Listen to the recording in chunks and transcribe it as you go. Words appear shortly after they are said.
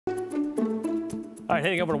All right,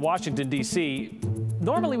 heading over to Washington, D.C.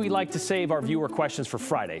 Normally, we like to save our viewer questions for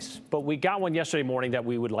Fridays, but we got one yesterday morning that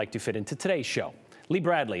we would like to fit into today's show. Lee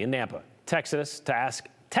Bradley in Nampa texted us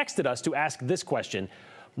to ask this question: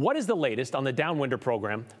 what is the latest on the downwinder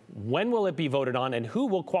program? When will it be voted on, and who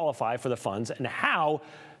will qualify for the funds, and how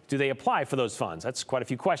do they apply for those funds? That's quite a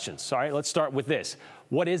few questions. All right, let's start with this.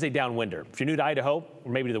 What is a downwinder? If you're new to Idaho,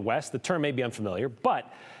 or maybe to the West, the term may be unfamiliar,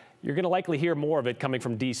 but you're going to likely hear more of it coming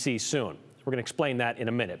from D.C. soon. We're going to explain that in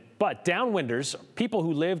a minute. But downwinders, people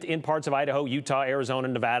who lived in parts of Idaho, Utah, Arizona,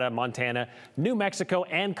 Nevada, Montana, New Mexico,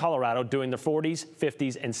 and Colorado during the 40s,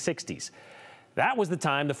 50s, and 60s. That was the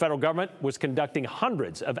time the federal government was conducting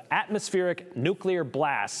hundreds of atmospheric nuclear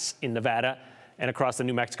blasts in Nevada and across the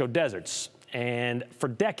New Mexico deserts. And for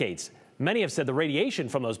decades, many have said the radiation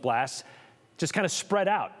from those blasts just kind of spread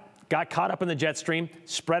out, got caught up in the jet stream,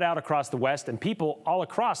 spread out across the West, and people all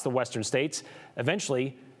across the western states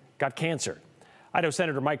eventually got cancer. Idaho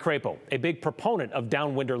Senator Mike Crapo, a big proponent of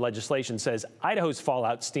downwinder legislation, says Idaho's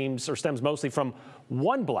fallout stems mostly from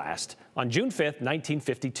one blast on June 5th,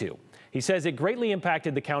 1952. He says it greatly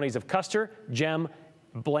impacted the counties of Custer, Gem,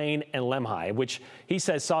 Blaine, and Lemhi, which he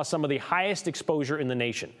says saw some of the highest exposure in the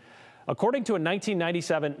nation. According to a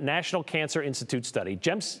 1997 National Cancer Institute study,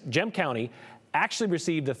 Gem County actually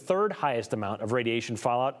received the third highest amount of radiation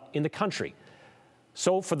fallout in the country.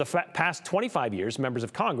 So for the past 25 years, members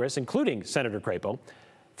of Congress, including Senator Crapo,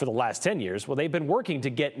 for the last 10 years, well, they've been working to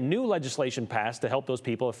get new legislation passed to help those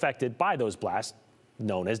people affected by those blasts,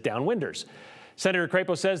 known as downwinders. Senator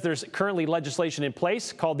Crapo says there's currently legislation in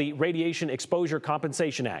place called the Radiation Exposure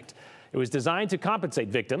Compensation Act. It was designed to compensate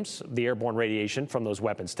victims of the airborne radiation from those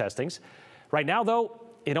weapons testings. Right now, though,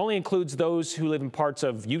 it only includes those who live in parts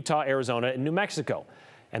of Utah, Arizona, and New Mexico.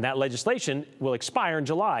 And that legislation will expire in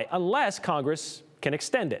July unless Congress can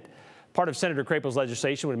extend it. Part of Senator Crapo's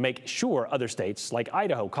legislation would make sure other states like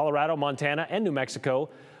Idaho, Colorado, Montana, and New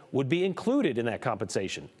Mexico would be included in that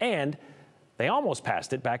compensation. And they almost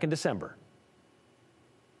passed it back in December.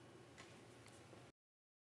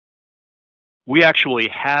 We actually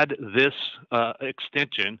had this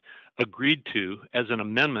extension agreed to as an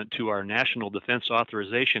amendment to our National Defense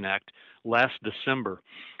Authorization Act last December,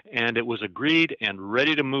 and it was agreed and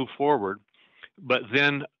ready to move forward. But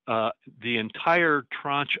then the entire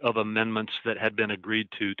tranche of amendments that had been agreed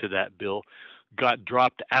to that bill got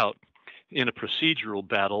dropped out in a procedural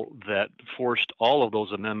battle that forced all of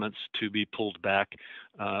those amendments to be pulled back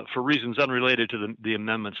for reasons unrelated to the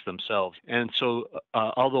amendments themselves. And so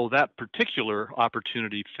although that particular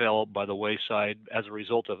opportunity fell by the wayside as a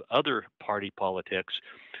result of other party politics,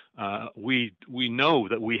 we know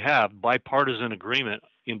that we have bipartisan agreement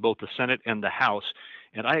in both the Senate and the House.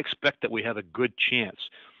 And I expect that we have a good chance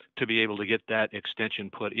to be able to get that extension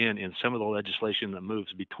put in some of the legislation that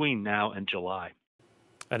moves between now and July.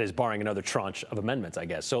 That is barring another tranche of amendments, I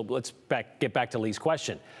guess. So let's get back to Lee's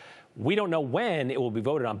question. We don't know when it will be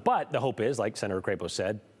voted on, but the hope is, like Senator Crapo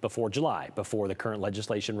said, before July, before the current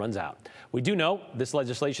legislation runs out. We do know this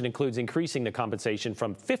legislation includes increasing the compensation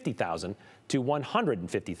from $50,000 to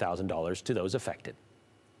 $150,000 to those affected.